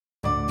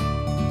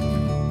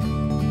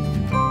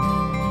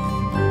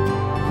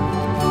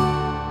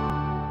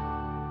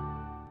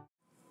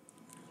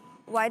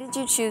Why did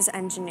you choose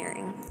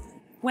engineering?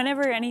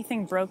 Whenever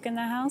anything broke in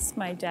the house,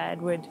 my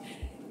dad would,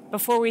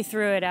 before we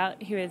threw it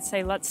out, he would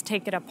say, let's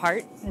take it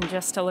apart and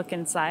just to look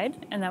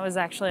inside. And that was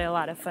actually a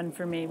lot of fun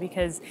for me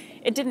because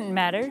it didn't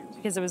matter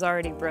because it was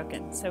already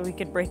broken, so we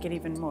could break it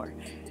even more.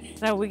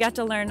 So we got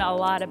to learn a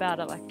lot about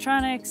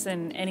electronics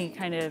and any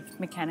kind of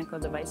mechanical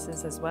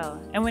devices as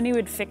well. And when he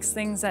would fix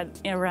things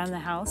around the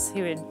house,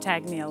 he would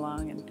tag me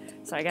along,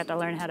 and so I got to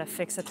learn how to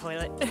fix a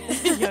toilet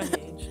at a young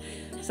age.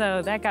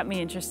 So that got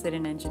me interested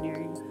in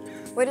engineering.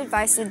 What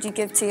advice would you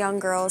give to young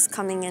girls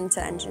coming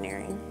into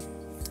engineering?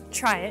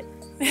 Try it.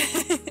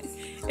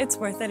 It's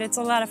worth it. It's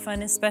a lot of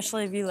fun,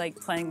 especially if you like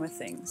playing with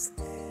things.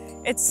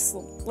 It's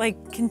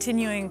like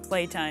continuing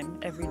playtime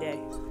every day.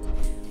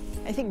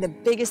 I think the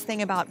biggest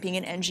thing about being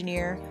an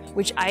engineer,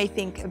 which I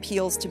think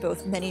appeals to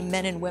both many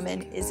men and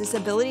women, is this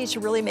ability to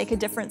really make a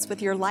difference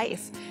with your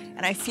life.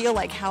 And I feel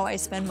like how I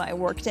spend my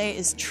workday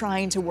is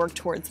trying to work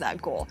towards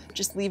that goal,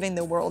 just leaving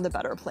the world a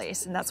better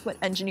place. And that's what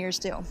engineers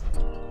do.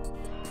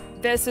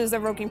 This is a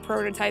working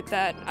prototype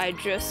that I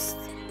just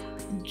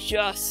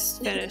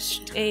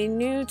finished. A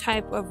new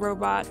type of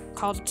robot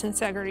called a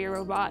Tensegrity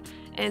Robot,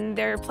 and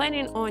they're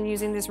planning on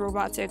using this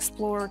robot to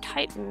explore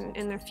Titan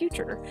in their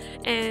future.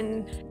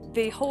 And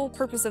the whole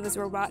purpose of this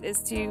robot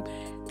is to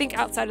think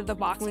outside of the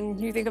box. When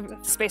you think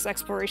of space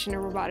exploration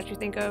and robotics, you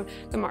think of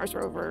the Mars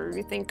rover,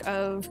 you think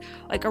of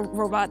like a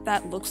robot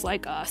that looks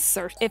like us,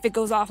 or if it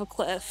goes off a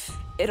cliff,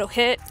 it'll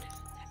hit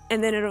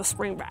and then it'll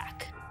spring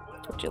back.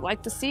 Would you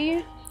like to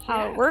see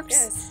how it works?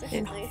 Yes, definitely.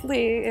 And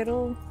hopefully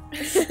it'll,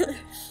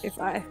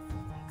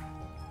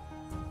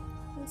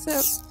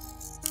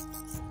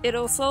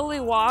 it'll slowly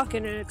walk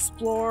and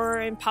explore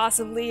and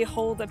possibly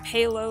hold a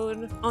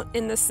payload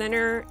in the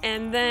center.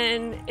 And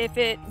then if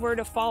it were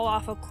to fall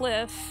off a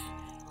cliff,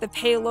 the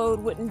payload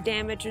wouldn't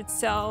damage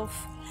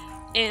itself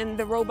and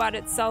the robot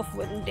itself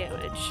wouldn't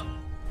damage.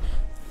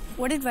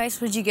 What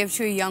advice would you give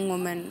to a young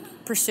woman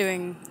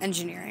pursuing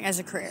engineering as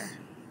a career?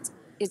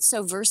 It's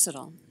so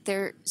versatile.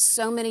 There are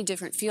so many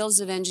different fields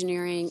of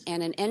engineering,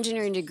 and an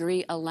engineering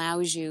degree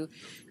allows you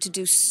to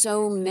do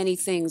so many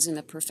things in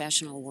the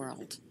professional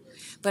world.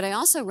 But I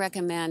also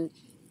recommend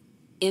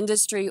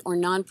industry or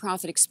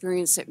nonprofit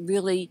experience that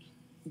really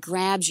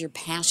grabs your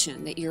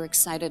passion, that you're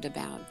excited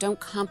about. Don't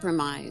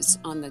compromise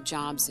on the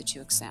jobs that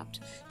you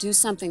accept. Do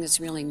something that's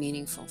really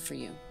meaningful for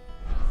you.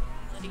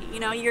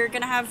 You know, you're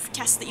going to have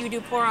tests that you do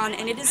poor on,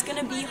 and it is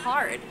going to be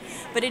hard,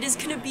 but it is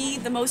going to be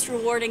the most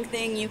rewarding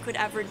thing you could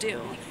ever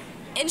do.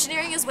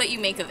 Engineering is what you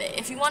make of it.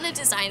 If you want to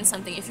design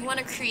something, if you want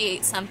to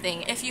create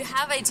something, if you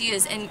have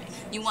ideas and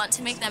you want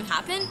to make them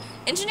happen,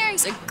 engineering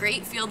is a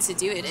great field to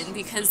do it in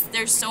because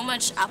there's so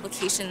much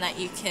application that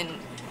you can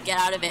get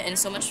out of it and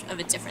so much of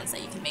a difference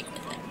that you can make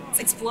with it.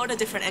 Explore the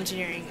different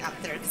engineering out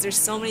there because there's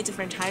so many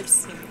different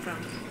types, you know, from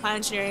plant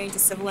engineering to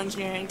civil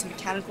engineering to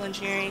mechanical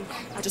engineering.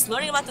 Just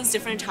learning about those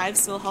different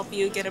types will help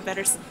you get a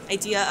better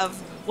idea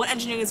of what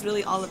engineering is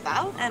really all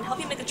about and help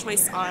you make a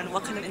choice on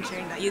what kind of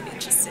engineering that you'd be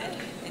interested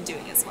in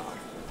doing as well.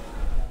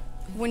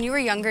 When you were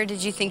younger,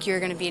 did you think you were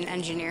going to be an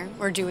engineer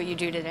or do what you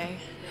do today?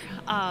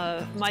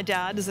 My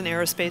dad is an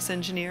aerospace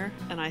engineer,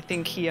 and I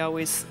think he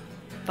always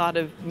thought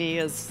of me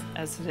as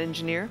an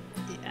engineer,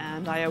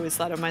 and I always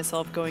thought of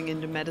myself going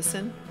into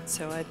medicine.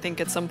 So I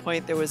think at some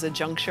point there was a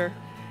juncture.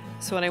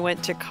 So when I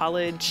went to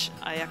college,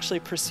 I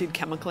actually pursued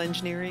chemical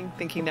engineering,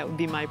 thinking that would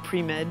be my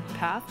pre-med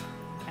path.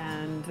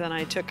 And then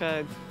I took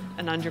an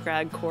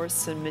undergrad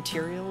course in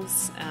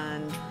materials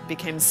and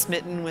became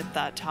smitten with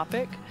that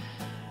topic.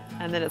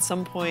 And then at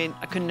some point,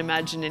 I couldn't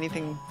imagine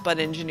anything but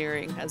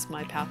engineering as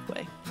my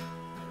pathway.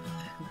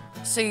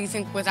 So you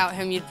think without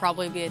him, you'd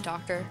probably be a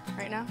doctor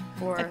right now?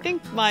 Or? I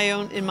think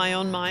in my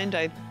own mind,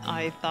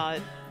 I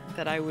thought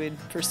that I would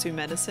pursue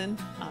medicine.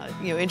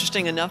 You know,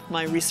 interesting enough,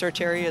 my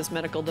research area is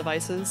medical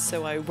devices,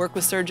 so I work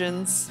with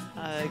surgeons.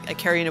 I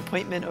carry an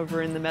appointment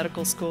over in the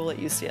medical school at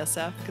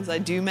UCSF because I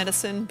do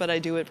medicine, but I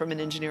do it from an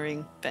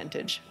engineering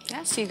vantage.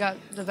 Yeah, so you got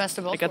the best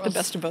of both worlds. I got the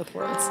best of both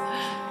worlds.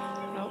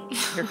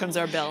 Here comes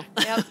our bell.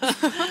 Yep.